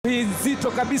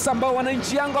moto kabisa ambao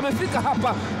wananchi Yanga wamefika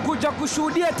hapa kuja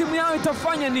kushuhudia timu yao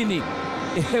itafanya nini.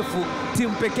 Ihefu,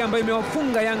 timu pekee ambayo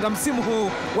imewafunga Yanga msimu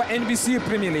huu wa NBC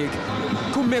Premier League.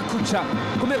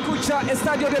 Kumekucha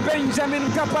Estadio de Benjamin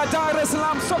Mkapa, Dar es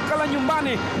Salaam, soka la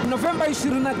nyumbani. Novemba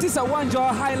 29, uwanja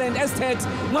wa Highland Estate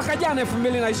mwaka jana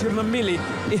 2022.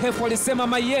 Ihefu alisema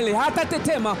Mayele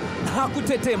hatatetema,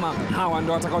 hakutetema. Hawa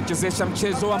ndio watakaochezesha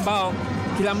mchezo ambao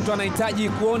kila mtu anahitaji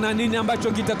kuona nini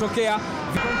ambacho kitatokea.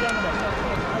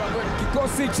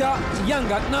 Kikosi cha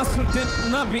Yanga, Nasruddin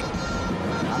Nabi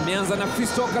ameanza na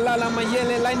Fisto Kalala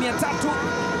Mayele, line ya 3.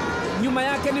 Nyuma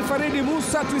yake ni Faridi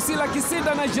Musa, Twisila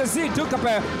Kisinda na Jezi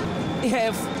Dukape.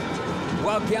 Ihefu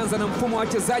wakianza na mfumo wa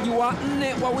wachezaji wa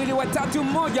 4 2 3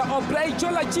 1. Oblai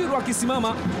Chola Jiru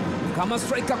akisimama kama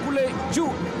striker kule juu,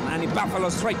 na ni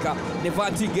Buffalo striker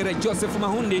Neva Tigere Joseph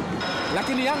Mahundi.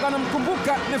 Lakini Yanga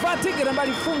anamkumbuka Neva Tigere ambaye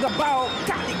alifunga bao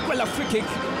kali kwa free kick.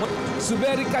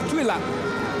 Suberi Katwila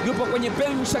yupo kwenye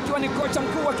bench akiwa ni kocha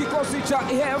mkuu wa kikosi cha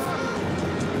Ihefu.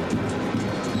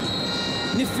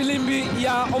 Ni filimbi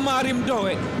ya Omari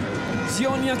Mdoe,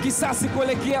 jioni ya kisasi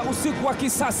kuelekea usiku wa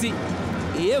kisasi.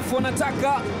 Ihefu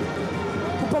anataka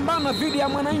kupambana dhidi ya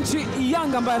mwananchi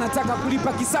Yanga ambaye anataka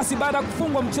kulipa kisasi baada ya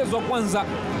kufungwa mchezo wa kwanza.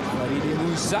 Faridi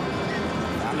Musa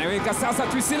anaweka sasa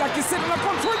Twisila Kisinda na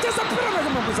control cheza mpira, na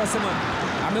kama msasema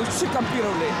ameushika mpira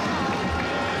ule.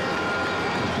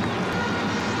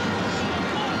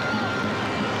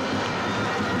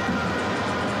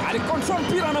 Alikontrol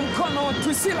mpira na mkono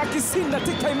Twisila Kisinda,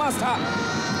 TK Master.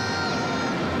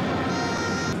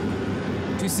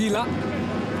 Twisila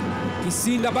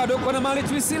Kisinda bado uko na mali.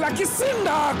 Twisila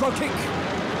Kisinda, goal kick.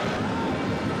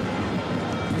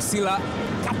 Twisila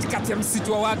katikati ya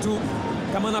msitu wa watu,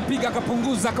 kama anapiga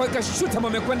akapunguza, akaweka shoot ama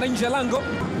amekwenda nje ya lango.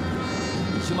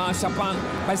 Juma Shaban,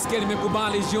 baiskeli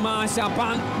imekubali. Juma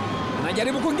Shaban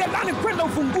anajaribu kuingia ndani kwenda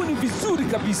ufunguni vizuri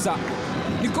kabisa.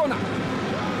 Ni kona.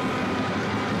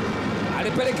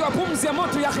 Alipelekewa pumzi ya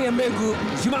moto Yahya Mbegu.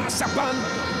 Juma Shaban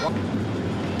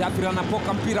Dafira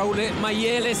anapoka mpira ule.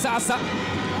 Mayele sasa.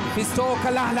 Fisto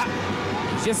Kalala,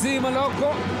 Jezi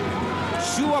Maloko,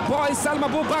 Shua Boy, Salma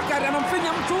Abubakar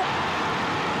anamfinya mtu.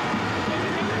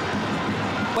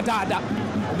 Wadada,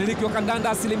 umiliki wa kandanda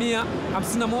asilimia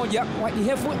 51 wa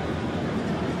Ihefu.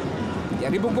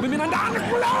 Jaribu kumimina ndani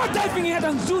kule, diving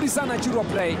header nzuri sana Chirwa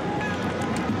play.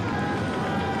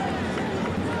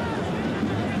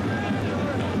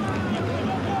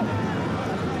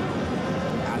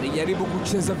 Alijaribu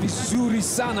kucheza vizuri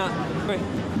sana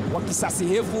wa kisasi.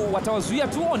 Ihefu watawazuia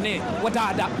tuone.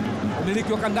 Wadada,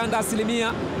 umiliki wa kandanda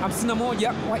asilimia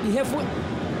 51 wa Ihefu.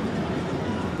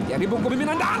 Jaribu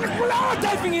kumimina ndani kule,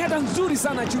 diving header nzuri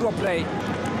sana Chirwa play.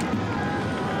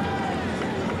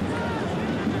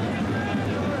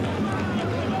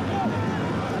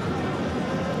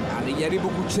 Alijaribu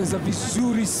kucheza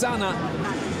vizuri sana.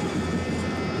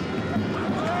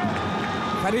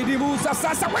 Faridi Musa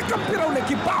sasa weka mpira ule,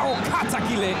 kibao kata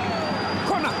kile.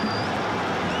 Kona.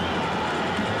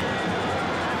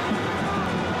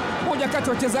 Moja kati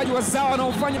ya wachezaji wazawa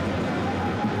wanaofanya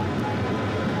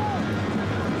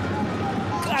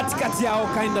katikati yao,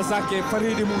 kaenda zake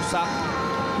Faridi Musa.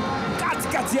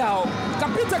 Katikati yao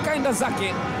kapita, kaenda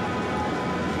zake.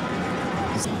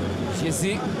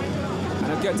 Jezi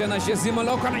anakia tena. Jezi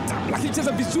Maloko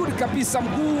anacheza vizuri kabisa,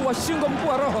 mguu wa shingo, mguu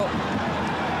wa roho.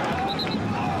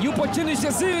 Yupo chini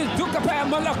Jezi Dukape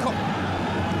Maloko,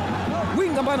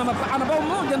 winga ambaye ana bao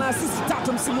moja na assist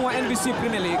 3 msimu wa NBC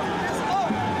Premier League.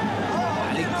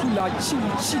 Alikula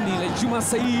chini ile Juma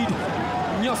Said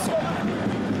Nyoso.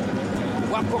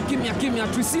 Wako kimya.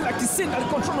 Twisila Kisinda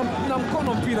alikontrol na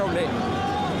mkono mpira ule.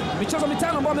 Michezo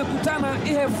 5 ambayo wamekutana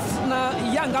Ihefu na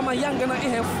Yanga, ama Yanga na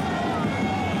Ihefu.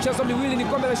 Michezo 2 ni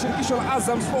kombe la shirikisho la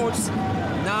Azam Sports,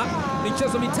 na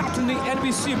michezo 3 ni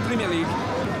NBC Premier League.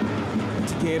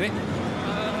 Tigere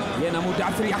yena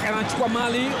Mudathiri anachukua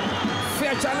mali.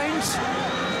 Fair challenge.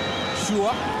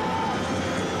 Shua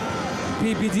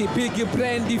PBD, big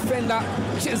brain defender,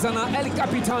 cheza na El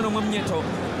Capitano Mwamnyeto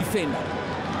defender.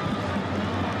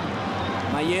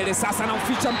 Mayele sasa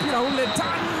anauficha mpira ule,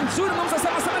 tani nzuri Mamza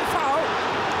sana foul.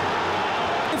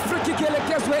 Free kick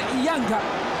elekezwe Yanga.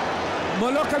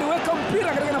 Moloka aliweka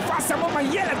mpira katika nafasi ambayo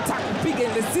Mayele atapiga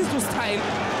ile Zizu style.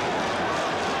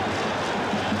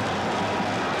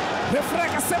 Referee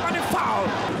akasema ni foul.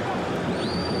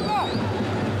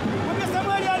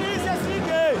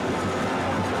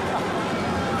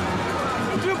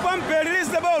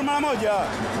 Mara moja.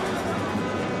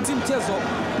 Si mchezo.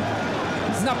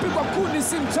 Zinapigwa kuni,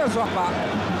 si mchezo hapa.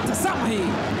 Tazama hii.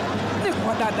 Ni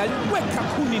kwa dada, weka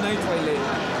kuni inaitwa ile.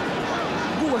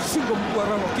 Mguu wa shingo, mguu wa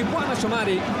roho. Kibwana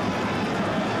Shomari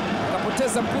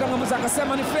poteza mpira, mwamuzi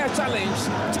akasema ni fair challenge.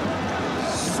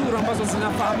 Sura ambazo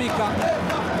zinafahamika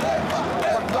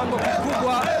kwa kiwango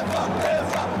kikubwa.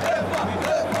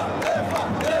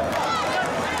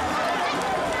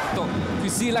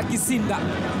 Twisila Kisinda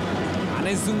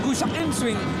anaizungusha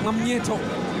entering Mwamnyeto.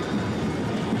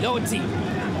 Loti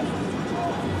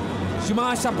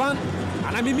Shuma Shaban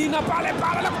anamimina pale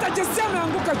pale, na kutajezea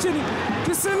ameanguka chini.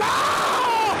 Twisila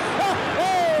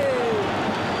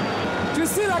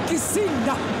Twisila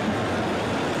Kisinda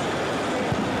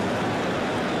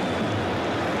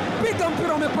piga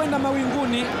mpira umekwenda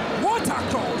mawinguni. Water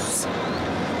cross,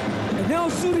 eneo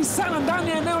zuri sana ndani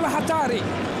ya eneo la hatari,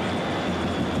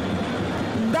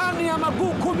 ndani ya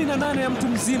maguu 18 ya mtu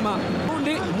mzima.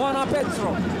 Kundi mwana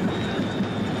Petro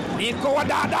niko wa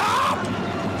dada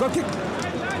goal kick.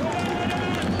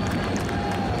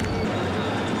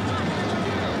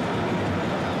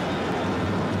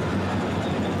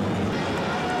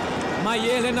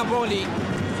 Mayele na boli.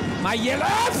 Mayele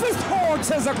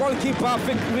cheza goalkeeper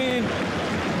Fikrin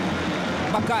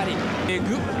Bakari.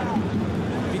 Egu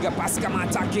piga pasi kama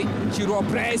ataki. Chiro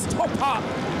press Hapa.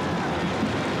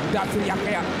 Dafi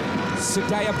Yanga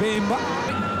Sudaya Bemba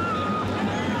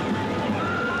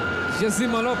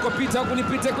Jazima loko pita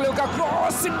kunipita kule uka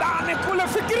cross ndani kule.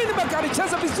 Fikrini Bakari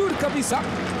cheza vizuri kabisa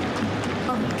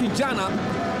kijana.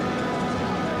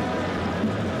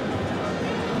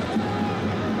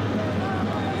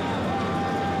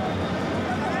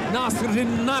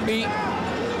 Nasruddin Nabi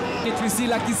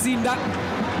Twisila Kisinda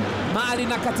mali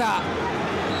na kataa.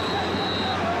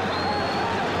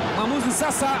 Mwamuzi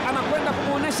sasa anakwenda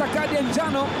kumuonesha kadi ya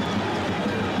njano.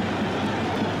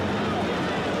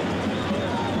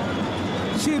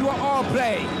 Chirwa all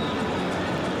play.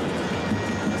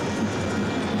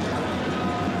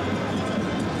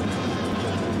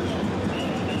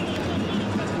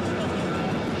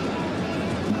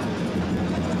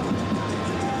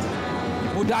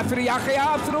 Mudathiri yake ya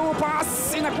through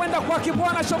pass inakwenda kwa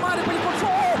Kibwana Shomari kwenye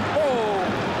control.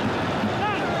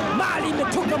 Mali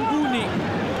imetoka mguuni.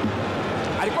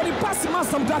 Alikuwa ni pasi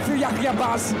masa Mudathiri yake ya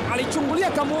basi.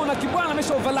 Alichungulia kamuona Kibwana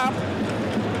amesha overlap.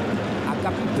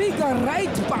 Akapiga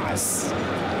right pass.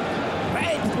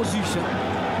 Right position.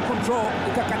 Control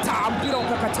ikakataa, mpira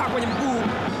ukakataa kwenye mguu.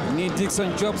 Ni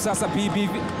Dickson Job sasa BB.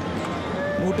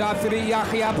 Mudathiri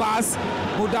yake ya basi.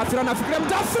 Mudathiri anafikiria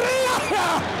Mudathiri yake.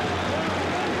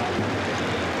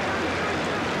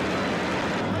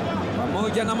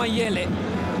 Pamoja na Mayele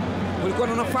ulikuwa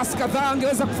na nafasi kadhaa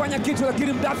angeweza kufanya kitu,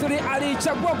 lakini Mudathiri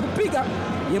alichagua kupiga.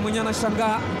 Yeye mwenyewe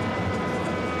anashangaa.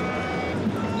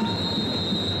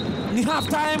 Ni half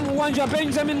time uwanja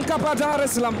Benjamin Mkapa Dar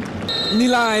es Salaam. Ni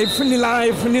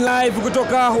live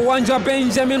kutoka uwanja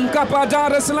Benjamin Mkapa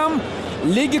Dar es Salaam.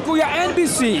 Ligi kuu ya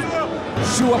NBC.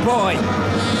 Shua boy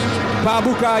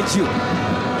Babu Kaju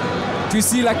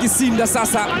Twisila Kisinda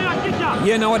sasa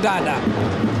yena wadada.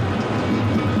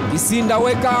 Kisinda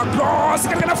weka cross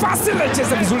katika nafasi ile,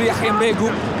 cheza vizuri ya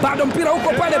Mbegu. Bado mpira huko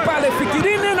pale pale,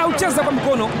 Fikirini na ucheza kwa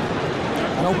mkono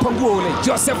na upangua ule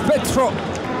Joseph Petro.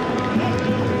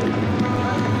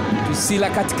 Twisila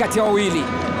katikati ya wawili.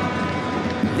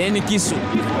 Leni Kisu.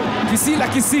 Twisila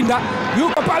Kisinda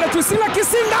yuko pale. Twisila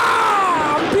Kisinda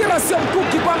mpira sio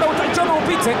mkuki kwamba utachoma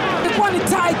upite. Ilikuwa ni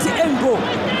tight angle.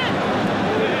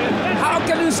 How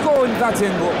can you score in that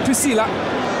angle? Twisila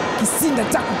Kisinda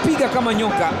takupiga kama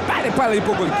nyoka pale pale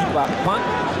ipo goalkeeper.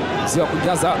 Sio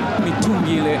kujaza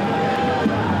mitungi ile.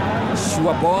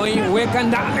 Shua boy weka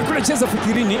ndani kule, cheza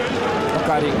Fikirini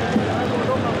Bakari.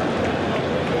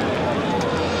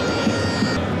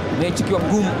 Mechi kiwa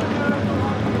ngumu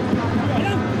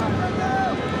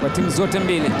kwa timu zote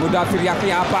mbili. Mudathiri yake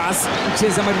ya pass,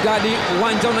 cheza maridadi,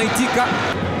 uwanja unaitika.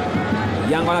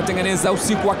 Yanga wanatengeneza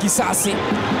usiku wa kisasi.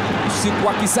 Usiku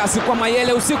wa kisasi kwa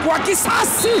Mayele, usiku wa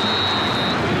kisasi.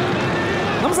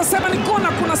 Namza sema ni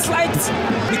kona, kuna slide.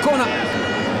 Ni kona.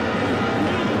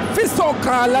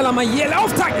 Fistoka lala Mayele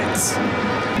off target.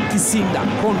 Kisinda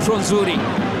control nzuri.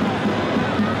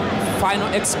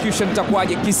 Final execution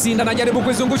itakuwaje? Kisinda anajaribu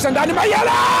kuizungusha ndani.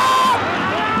 Mayele!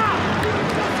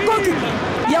 Goal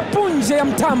ya punje ya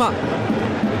mtama.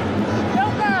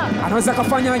 Anaweza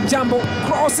kufanya jambo.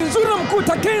 Cross nzuri na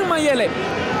mkuta King Mayele.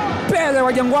 Pele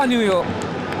wa Jangwani huyo.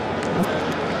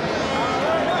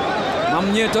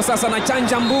 Mwamnyeto sasa na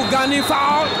chanja mbuga, ni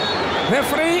foul.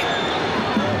 Referee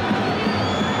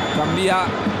kambia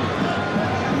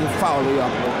ni foul hiyo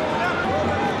hapo.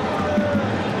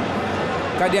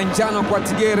 Kadi ya njano kwa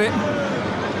Tigere.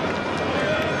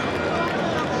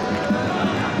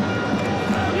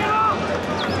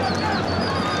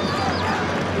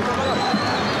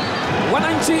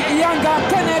 Wananchi Yanga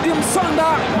Kennedy Musonda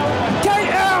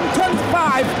KM 24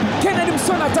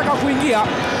 kuingia.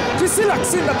 Twisila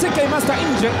Kisinda TK Master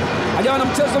nje. Hajawa na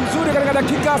mchezo mzuri katika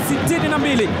dakika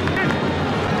 62.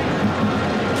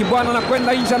 Kibwana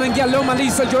anakwenda nje, anaingia leo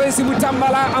Malisa Joesi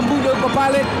Mutambala. Ambundo yuko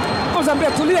pale.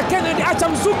 Ozambia tulia Kennedy, acha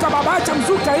mzuka baba, acha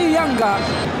mzuka hii Yanga.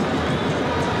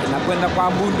 Anakwenda kwa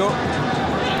Ambundo.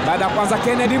 Baada ya kwanza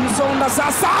Kennedy Musonda,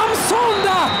 sasa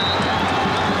Musonda.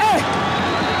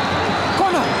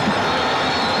 Kona.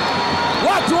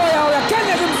 Watu ya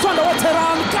Kennedy Musonda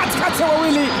veteran katikati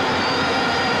wawili.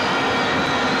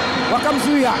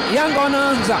 Wakamzuia. Yanga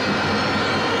wanaanza.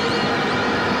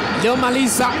 Leo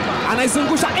Malisa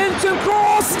anaizungusha engine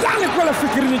cross ndani kwa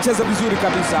Fikirini, cheza vizuri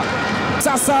kabisa.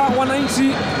 Sasa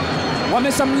wananchi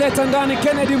wameshamleta ndani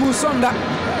Kennedy Musonda.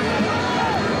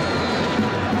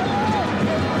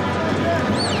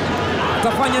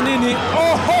 Atafanya nini?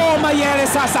 Oho, Mayele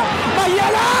sasa.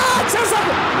 Mayele cheza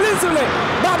mlinzi ule.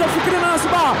 Bado Fikirini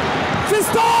anasuba.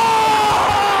 Fisto!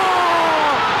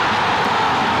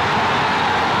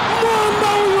 Mwamba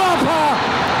huyu hapa.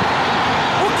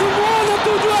 Ukimwona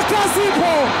tujua kazi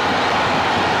ipo.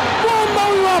 Mwamba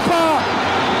huyu hapa.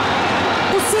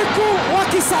 Usiku wa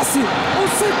kisasi.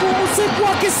 Usiku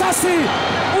wa kisasi.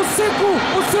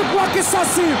 Usiku wa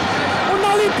kisasi.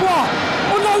 Unalipwa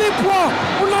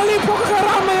kwa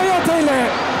gharama yoyote ile.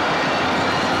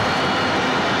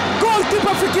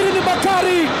 Goalkeeper Fikirini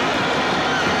Bakari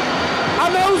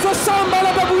ameuza shamba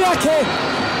la babu yake,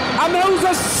 ameuza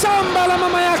shamba la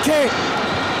mama yake.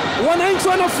 Wananchi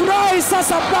wanafurahi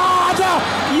sasa baada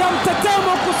ya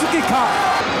mtetemo kusikika.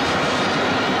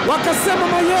 Wakasema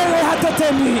Mayele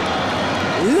hatetemi,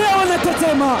 leo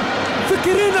anatetema.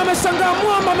 Fikirini ameshangaa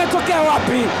mwamba ametokea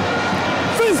wapi.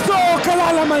 Fisto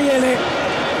kalala Mayele.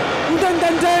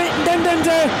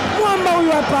 Ndende mwamba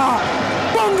huyu hapa.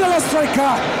 Bonge la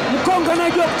striker. Mkonga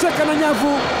anajua kucheka na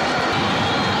nyavu.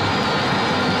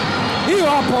 Hiyo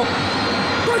hapo.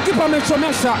 Goalkeeper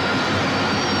amechomesha.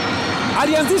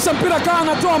 Alianzisha mpira kaa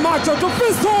anatoa macho tu.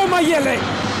 Fisto Mayele.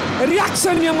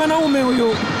 Reaction ya mwanaume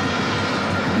huyu.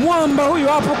 Mwamba huyu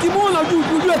hapo. Kimwona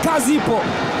ujue kazi ipo.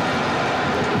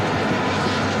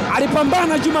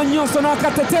 Alipambana Juma Nyoso na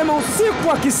akatetema. Usiku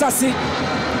wa kisasi.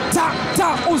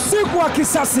 Usiku wa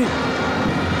kisasi.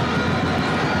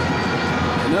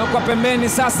 Leo kwa pembeni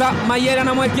sasa Mayele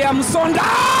anamwekea Musonda.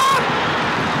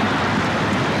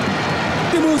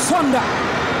 Musonda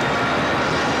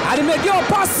alimegewa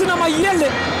pasi na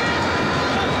Mayele.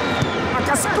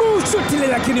 Akascrew shoot ile,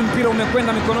 lakini mpira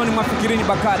umekwenda mikononi mwa Fikirini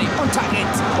Bakari. On target.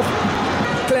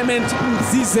 Clement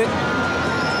Mzize.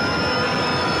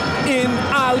 In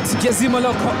out Jezi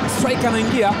Moloko. Striker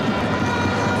anaingia.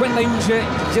 Kwenda nje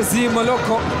Jezi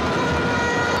Moloko.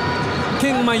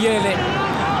 King Mayele.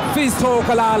 Fisto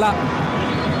kalala.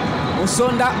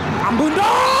 Musonda. Ambundo.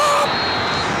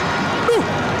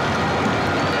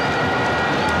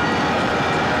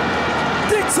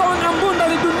 Ambundo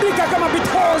alidundika kama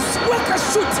Beatles. Weka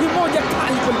shuti moja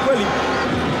kali kweli.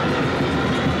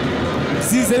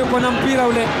 Mzize yuko na mpira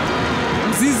ule.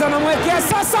 Mzize anamwekea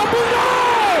sasa Ambundo.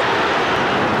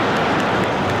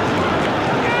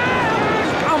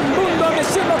 Ambundo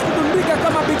ameshinda kudundika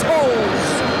kama Beatles.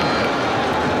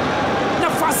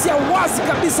 Nafasi ya wazi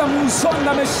kabisa.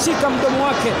 Musonda ameshika mdomo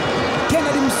wake.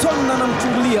 Kennedy Musonda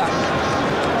anamchungulia.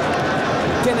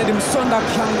 Kennedy Musonda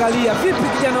akiangalia vipi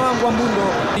kijana wangu Ambundo.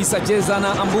 Isa cheza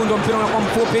na Ambundo, mpira unakuwa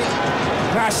mfupi.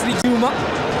 Rashid Juma.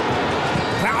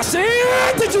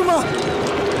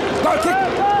 Goal kick.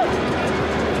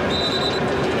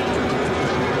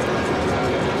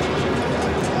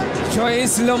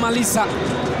 Joyce Lo Malisa.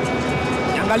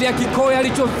 Angalia kikoya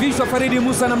alichovishwa Faridi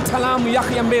Musa na mtaalamu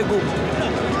Yahya Mbegu.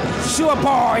 Sure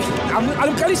boy.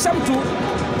 Alimkalisha mtu.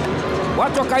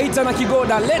 Watu wakaita na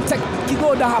kigoda. Leta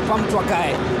kigoda hapa mtu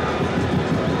akae.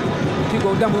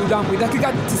 Udambu.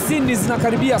 Dakika 90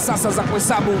 zinakaribia sasa za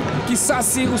kuhesabu.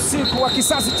 Kisasi, usiku wa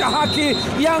kisasi cha haki.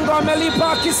 Yanga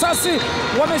wamelipa kisasi.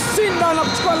 Wameshinda na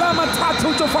kuchukua alama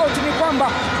 3. Tofauti ni kwamba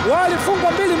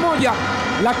walifungwa 2-1,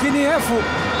 lakini Ihefu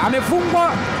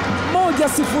amefungwa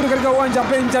 1-0 katika uwanja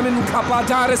Benjamin Mkapa,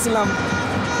 Dar es Salaam.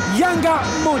 Yanga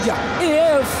 1,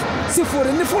 Ihefu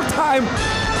 0. Ni full time.